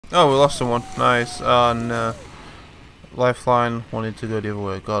Oh, we lost someone. Nice. And Lifeline wanted to go the other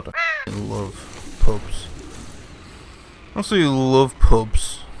way. God, I love pubs. Absolutely love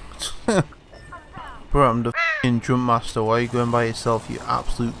pubs. Bro, I'm the f***ing jump master. Why are you going by yourself, you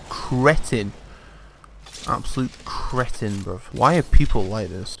absolute cretin? Absolute cretin, bruv. Why are people like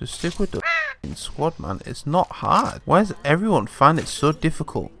this? Just stick with the f***ing squad, man. It's not hard. Why does everyone find it so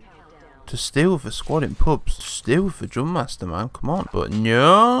difficult to stay with a squad in pubs? Stay with the drum master, man. Come on. But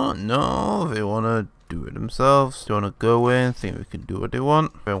no, they wanna do it themselves. They wanna go in, think they can do what they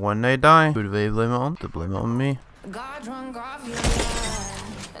want. And when they die, who do they blame it on? They blame it on me. Got drunk off your line,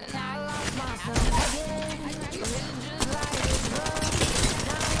 and I lost myself again. You hit just like a drug.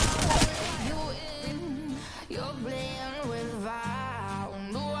 Now you in, you're playing with fire.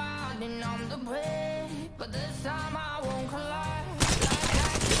 No, I didn't on the prey, but this time I won't collide.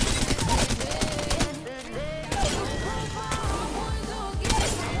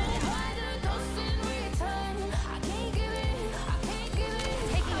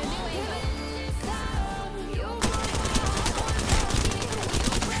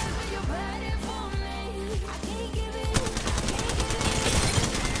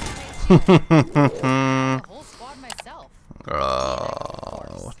 Oh,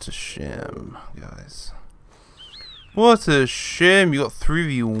 what a shame, guys. What a shame. You got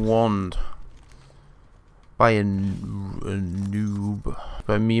 3v1'd by a noob.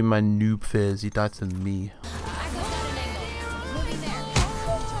 By me and my noob phase. He died to me.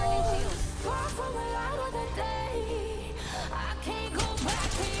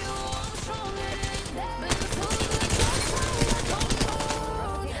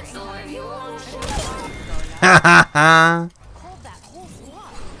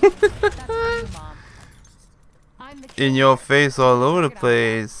 In your face all over the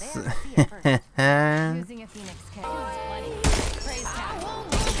place.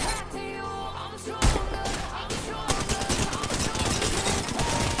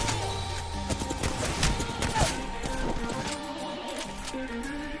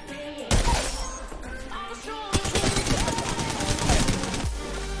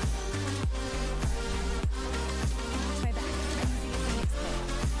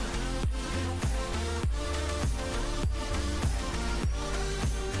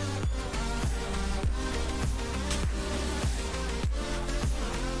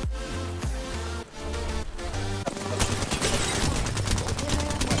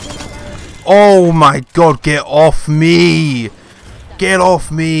 Oh my god, get off me! Get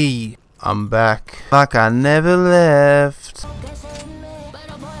off me! I'm back. Like I never left.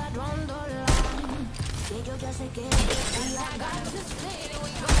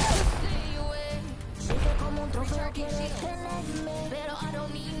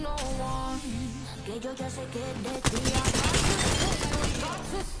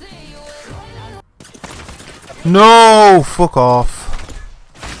 No! Fuck off.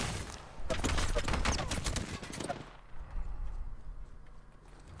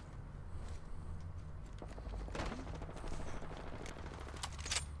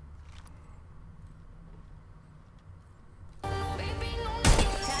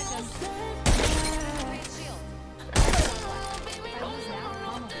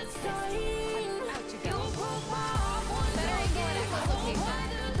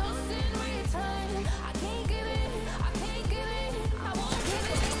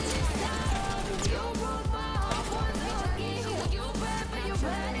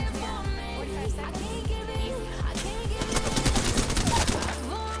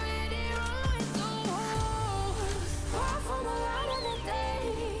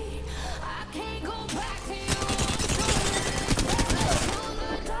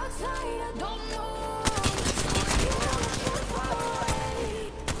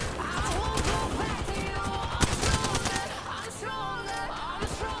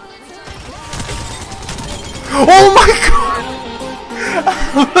 Oh my god!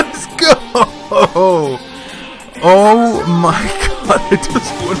 Let's go! Oh my god, I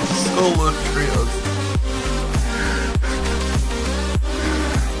just won solo trios.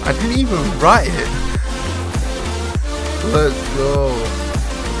 I didn't even write it. Let's go.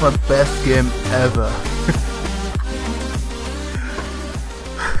 My best game ever.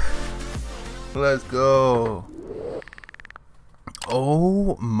 Let's go.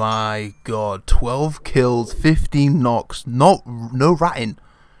 Oh my god, 12 kills, 15 knocks, no ratting.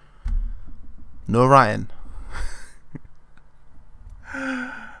 No ratting.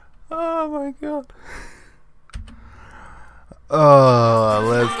 Oh my god. Oh,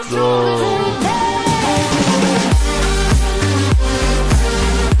 let's go.